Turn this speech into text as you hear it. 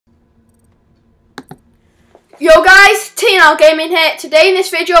Yo guys, TNL Gaming here. Today in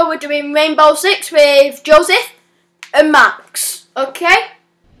this video we're doing Rainbow Six with Joseph and Max. Okay?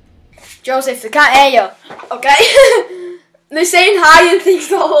 Joseph, they can't hear you. Okay? They're saying hi and things.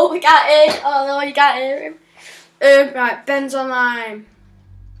 Oh, we can't hear. Oh no, you can't hear him. Right, Ben's online.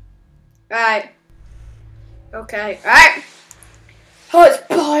 Right. Okay, right. Oh, it's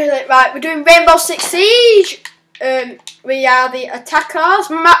boiling. Right, we're doing Rainbow Six Siege. We are the attackers.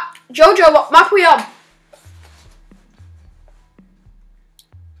 Jojo, what map are we on?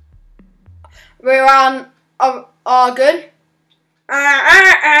 We're on Oregon.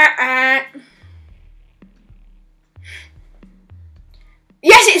 Yes,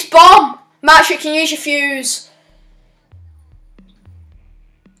 it's bomb. Max, you can use your fuse.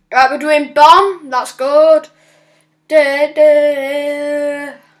 Right, we're doing bomb. That's good.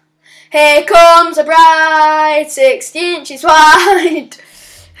 Here comes a bride, 60 inches wide.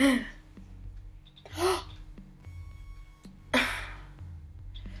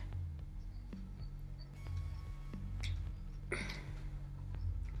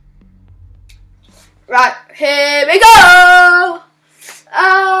 Right, here we go.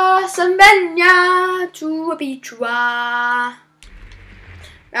 Samenya to a beach. Right,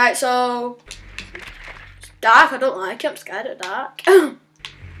 so it's dark. I don't like it. I'm scared of dark.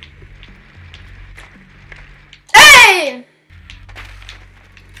 Hey!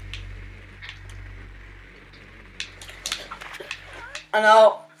 I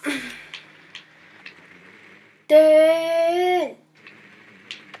know.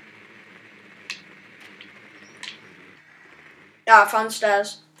 Yeah, I found the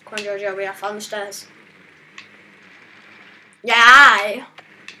stairs. Come on, Jojo, I found the stairs. Yeah.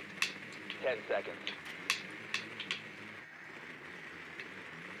 10 seconds.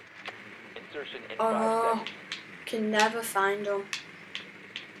 Insertion in 5 seconds. Can never find them.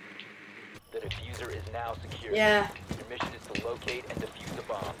 The diffuser is now secure. Yeah. Your mission is to locate and defuse the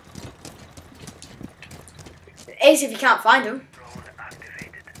bomb. It's if you can't find them.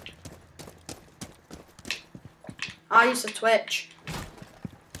 I use the Twitch.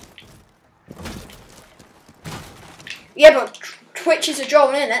 Yeah, but Twitch is a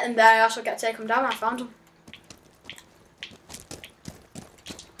drone, isn't it? And then I also get to take them down. I found them.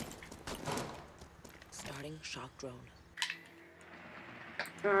 Starting shock drone.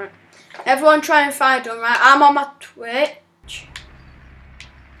 Alright. Everyone try and find them, right? I'm on my Twitch.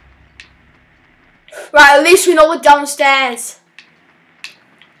 Right, at least we know we're downstairs.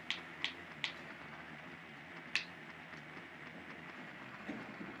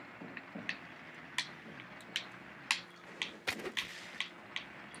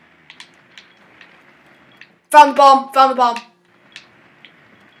 Found the bomb, found the bomb.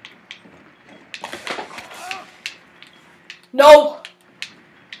 No.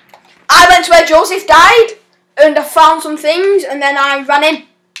 I went to where Joseph died and I found some things and then I ran in.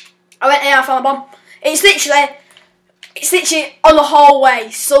 I went in and I found the bomb. It's literally on the hallway.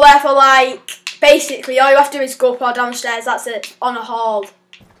 So therefore, like, basically all you have to do is go up or downstairs, that's it. On a hall.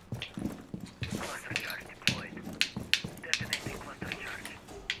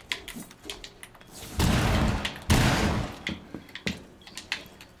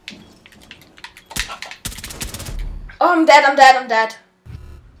 Oh, I'm dead.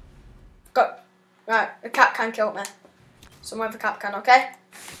 Go. Right, the cat can kill me. Somewhere the cat can, okay?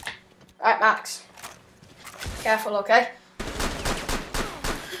 Right, Max. Careful, okay?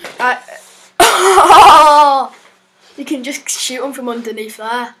 Right. You can just shoot them from underneath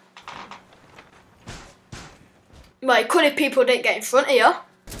there. Well, it could if people didn't get in front of you.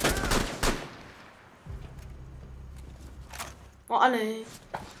 What a noob.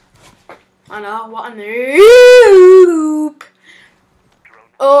 I know, what a noob.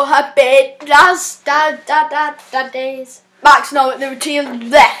 Oh, I bet that's that days. Max, no, they were to your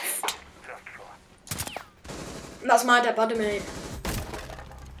left. That's my dead body, mate.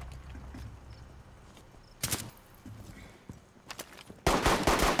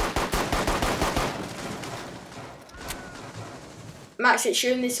 Max, it's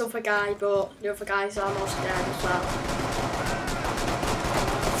shooting this other guy, but the other guy's almost dead as well.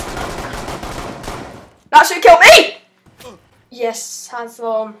 That's who killed me! Yes,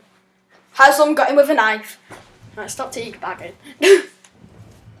 Haslam got him with a knife. Right, stop teabagging.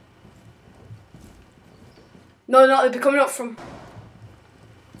 No, they'll be coming up from.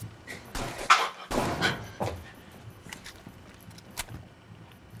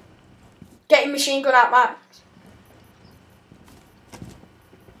 Get your machine gun out, Max.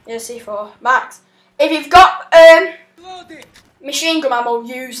 Yeah, C4. Max, if you've got machine gun ammo,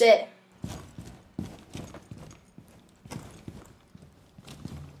 use it.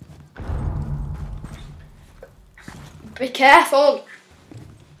 Be careful.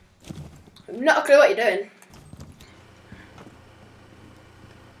 Not a clue what you're doing.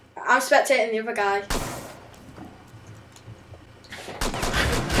 I'm spectating the other guy.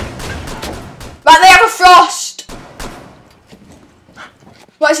 Right, they have a frost.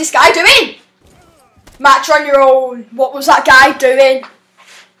 What is this guy doing? Max, you're on your own. What was that guy doing?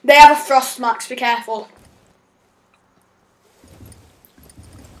 They have a frost, Max. Be careful.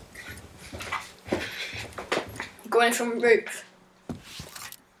 Going from roof.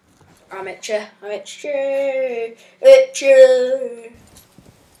 I'm itchy. I'm itchy. Itchy.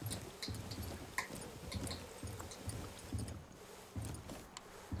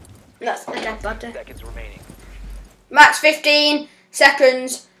 That's a dead body. Seconds remaining. Max, 15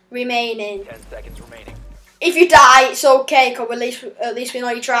 seconds remaining. 10 seconds remaining. If you die, it's okay, because at least we know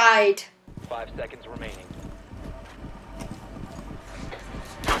you tried. 5 seconds remaining.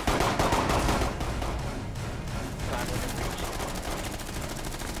 Time limit reached.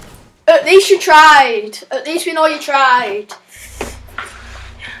 At least you tried. At least we know you tried.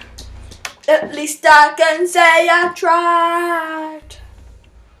 At least I can say I tried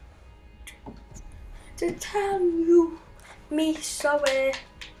to tell you me sorry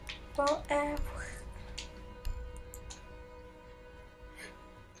forever.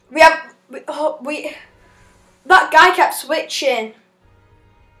 That guy kept switching.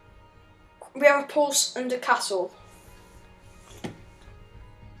 We have a pulse under castle.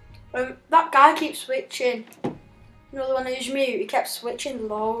 That guy keeps switching. You know the one who's mute? He kept switching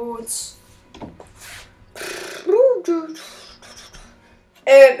loads.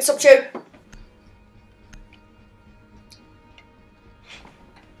 It's up to you.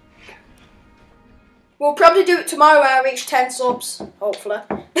 We'll probably do it tomorrow when I reach 10 subs. Hopefully.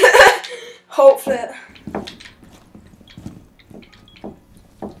 Hopefully.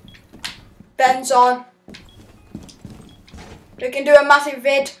 Ben's on. We can do a massive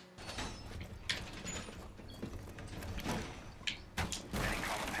vid.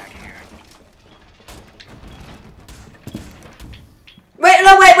 Wait,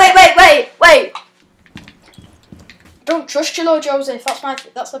 no, wait. Don't trust you, Lord Joseph.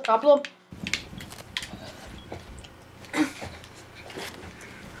 That's the problem.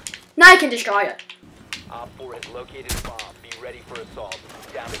 Now you can destroy it. Op 4 has located a bomb. Be ready for assault.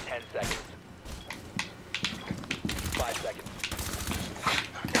 Down to 10 seconds. 5 seconds.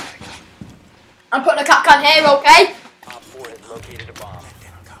 I'm putting a Capcan here, okay? Op 4 has located a bomb.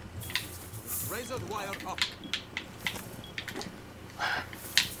 Razor wire up.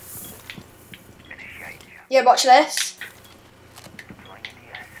 Yeah, watch this.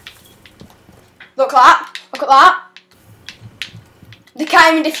 Look at that. Look at that. They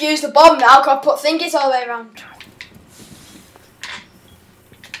can't even defuse the bomb now because I put thingies all the way around.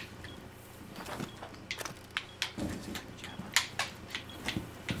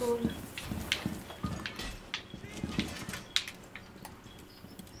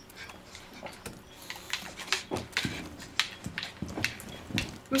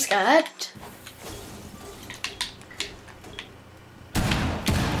 I'm scared.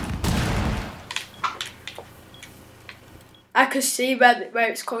 I could see where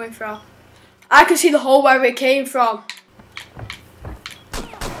it's coming from. I could see the hole where it came from.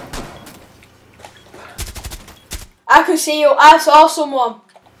 I could see you. I saw someone.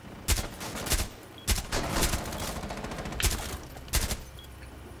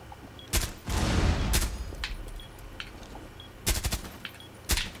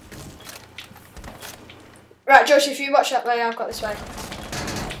 Right, Josh, if you watch that way, I've got this way.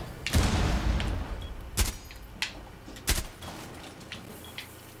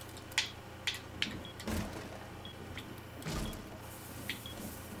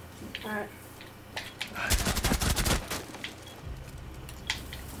 Alright.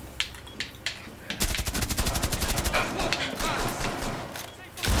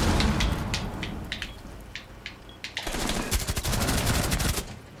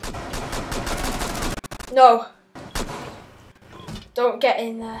 No. Don't get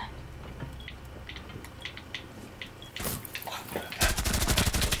in there.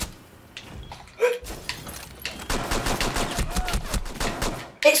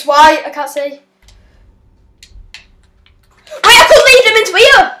 It's white, I can't see. Wait, I could lead them into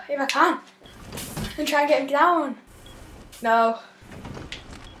here! If I can. And try and get him down. No.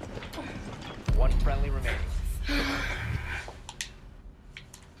 One friendly remaining.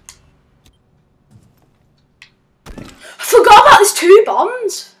 I forgot about these 2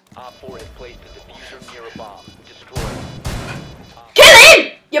 bombs. Op 4 has placed a diffuser near a bomb. Destroy it. Kill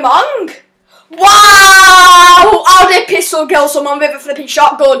him! You mong! Wow! How did pistol kill someone with a flipping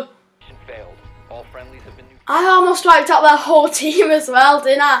shotgun? Mission failed. All friendlies have been neutralized. I almost wiped out their whole team as well,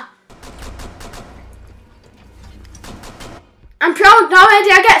 didn't I? I'm proud now.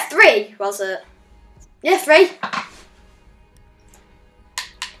 Did I get 3? Was it? Yeah, 3.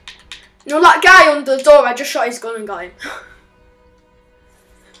 You know that guy under the door? I just shot his gun and got him.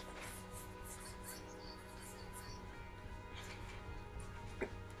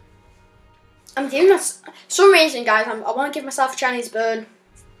 I'm giving this some reason, guys. I want to give myself a Chinese burn.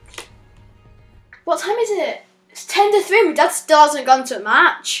 What time is it? It's 10 to 3. My dad still hasn't gone to a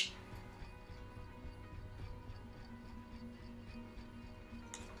match.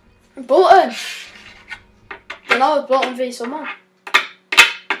 Bolton. You know, Bolton v someone.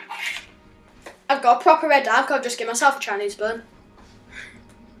 I've got a proper red eye. I'll just give myself a Chinese burn.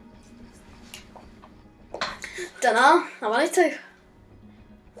 Don't know. I wanted to.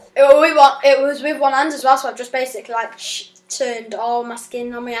 It was with one hand as well, so I've just basically like turned all my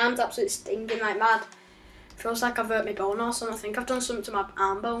skin on my arms absolutely stinging like mad. Feels like I've hurt my bone or something. I think I've done something to my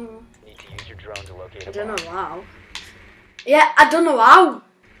arm bone. Need to use your drone to locate I a don't bomb. know how. Yeah, I don't know how.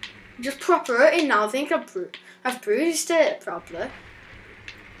 Just proper hurting now. I think I've bruised it probably.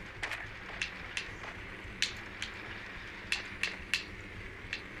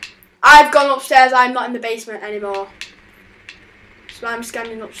 I've gone upstairs. I'm not in the basement anymore. So I'm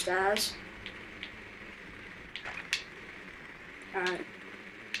scanning upstairs. Alright.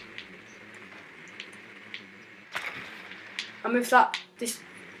 I moved that.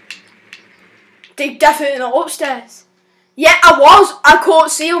 They definitely not upstairs. Yeah, I was. I couldn't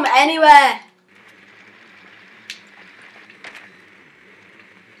see them anywhere.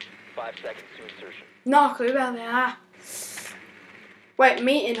 5 seconds to insertion. No clue where they are. Wait,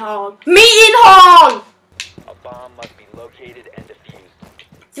 meeting hall. Meeting hall! A bomb must be located and defused.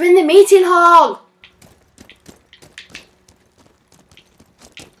 They're in the meeting hall.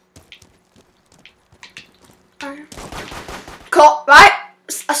 Cut, right?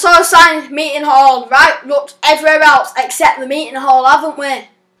 I saw a sign, meeting hall, right? Looked everywhere else except the meeting hall, haven't we?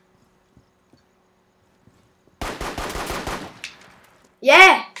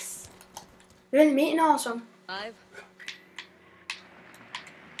 Yes. They're in the meeting hall, son. 5.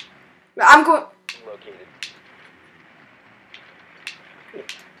 Right, I'm going. Located.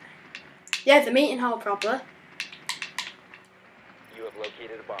 Yeah, the meeting hall, probably. You have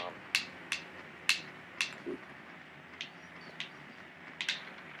located a bomb.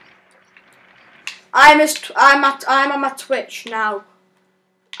 I'm on my Twitch now.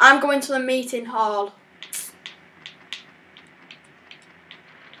 I'm going to the meeting hall.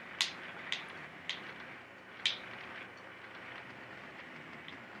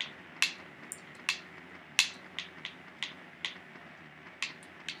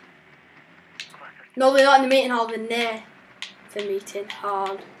 No, they're not in the meeting hall. They're near the meeting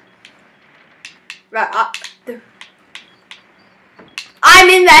hall. Right, I'm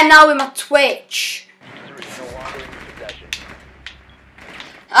in there now with my Twitch. User is no longer in your possession.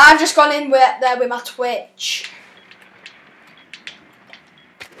 I've just gone in there with my Twitch.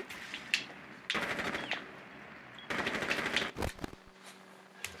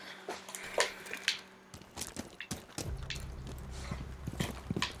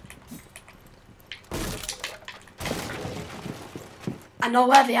 I know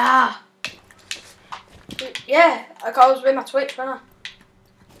where they are. Yeah, I was with my Twitch, wasn't I?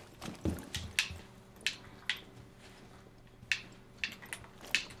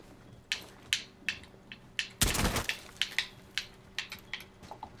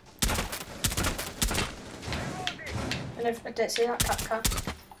 And if I didn't see that cat car.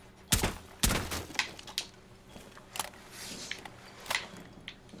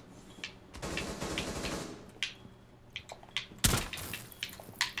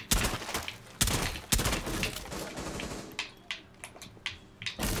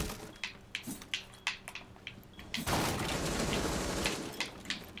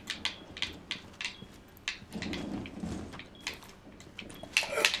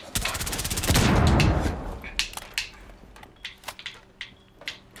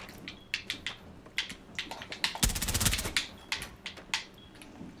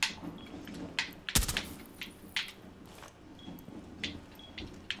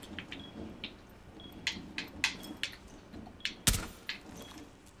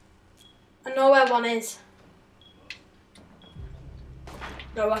 I know where one is.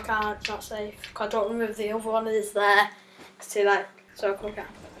 No, I can't. It's not safe. I don't remember if the other one is there. It's too late. So I can't.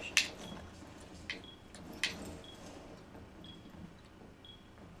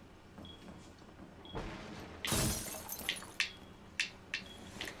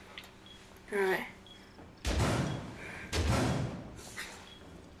 Alright.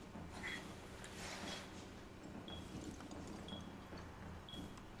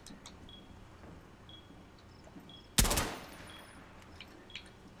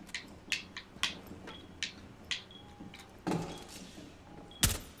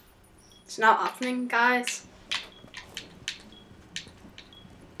 It's not happening, guys.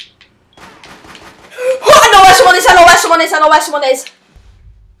 Oh, I know where someone is, I know where someone is, I know where someone is.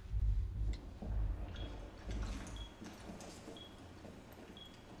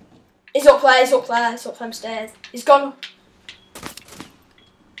 He's up there, he's up there, he's up them stairs. He's gone.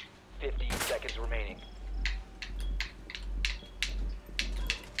 15 seconds remaining.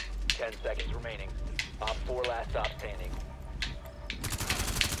 10 seconds remaining. Op 4 last stop standing.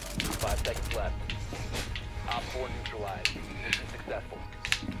 5 seconds left. Op 4 neutralized. Mission successful.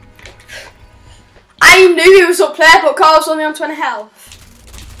 I knew he was up there, but Carl's only on 20 health.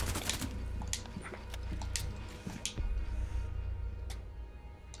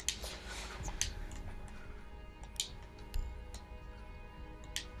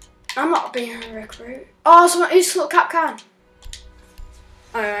 I'm not being a recruit. Oh, someone who's little cap can.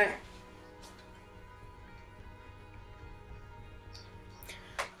 Alright.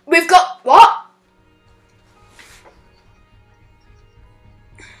 We've got what?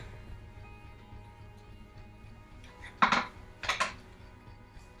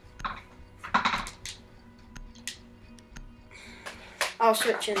 I'll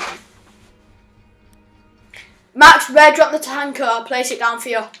switch in. Max, red drop the tanker. I'll place it down for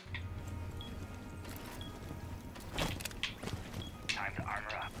you. Time to armor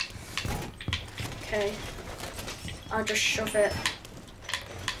up. Okay. I'll just shove it.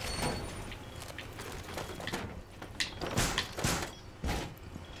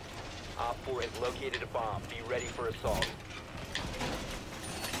 Op 4 has located a bomb. Be ready for assault.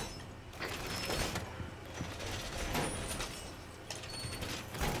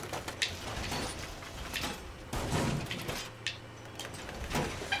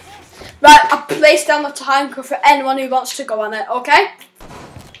 Right, I've placed down the tanker for anyone who wants to go on it, okay?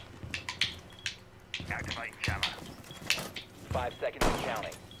 Activate jammer. 5 seconds and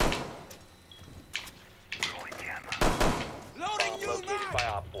counting. Rolling jammer. Loading Bomb you located now. by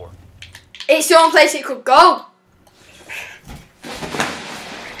Op 4. It's the only place it could go.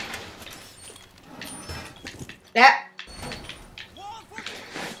 Yeah.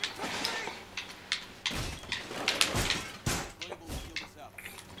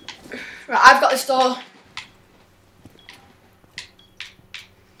 Right, I've got this door.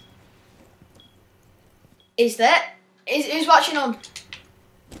 Is that? Who's watching on?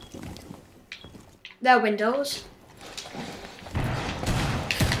 Their windows.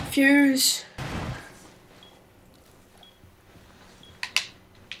 Fuse.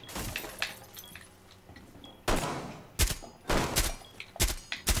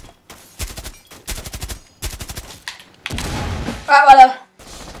 Right, well.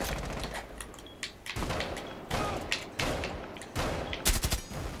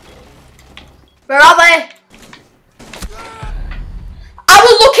 Where are they? I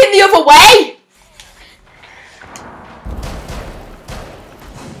was looking the other way.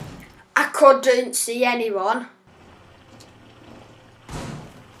 I couldn't see anyone.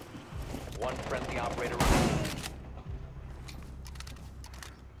 One friendly operator remaining.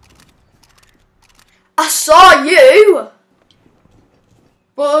 I saw you.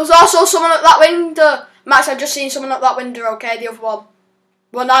 But there was also someone at that window. Max, I've just seen someone at that window, okay? The other one.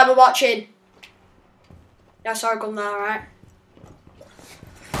 One I were watching. Yeah, I saw a gun there, right?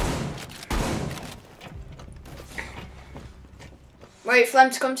 Wait for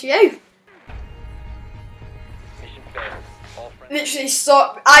them to come to you. Mission failed. All friendly. Literally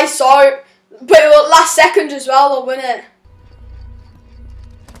I saw it, but it was last second as well, though, wasn't it?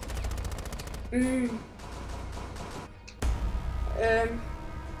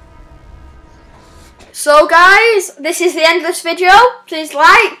 So guys, this is the end of this video. Please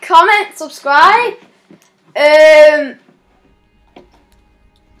like, comment, subscribe.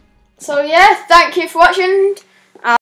 So yeah, thank you for watching.